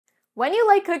When you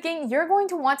like cooking, you're going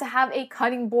to want to have a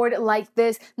cutting board like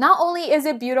this. Not only is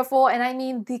it beautiful, and I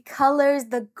mean the colors,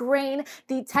 the grain,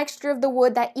 the texture of the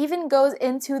wood that even goes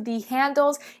into the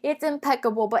handles, it's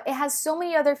impeccable, but it has so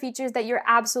many other features that you're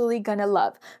absolutely gonna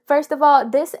love. First of all,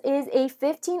 this is a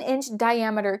 15-inch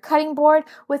diameter cutting board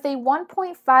with a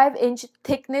 1.5-inch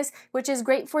thickness, which is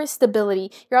great for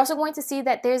stability. You're also going to see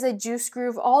that there's a juice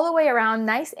groove all the way around,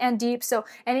 nice and deep, so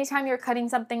anytime you're cutting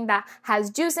something that has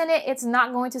juice in it, it's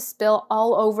not going to spill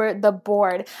all over the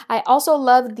board. I also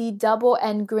love the double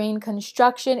end grain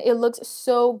construction. It looks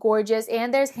so gorgeous,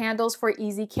 and there's handles for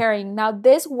easy carrying. Now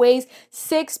this weighs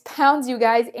 6 pounds, you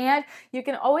guys, and you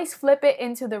can always flip it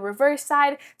into the reverse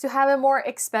side to have a more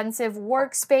expensive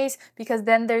workspace, because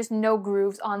then there's no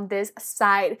grooves on this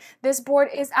side. This board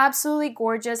is absolutely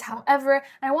gorgeous. However,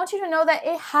 I want you to know that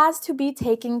it has to be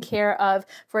taken care of.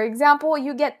 For example,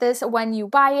 you get this when you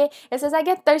buy it. It says, "I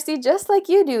get thirsty just like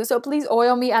you do, so please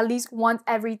oil me at least once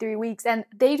every 3 weeks." And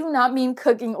they do not mean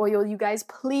cooking oil, you guys.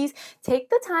 Please take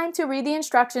the time to read the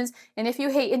instructions. And if you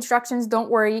hate instructions, don't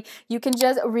worry. You can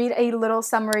just read a little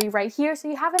summary right here so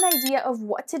you have an idea of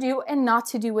what to do and not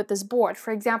to do with this board.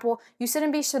 For example, you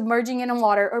shouldn't be submerging it in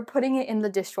water or putting it in the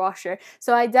dishwasher.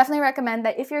 So I definitely recommend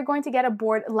that if you're going to get a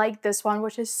board like this one,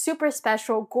 which is super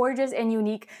special, gorgeous, and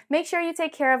unique, make sure you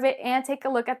take care of it and take a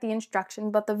look at the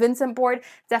instruction. But the Vincent board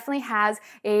definitely has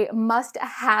a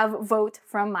must-have vote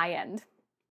from my end.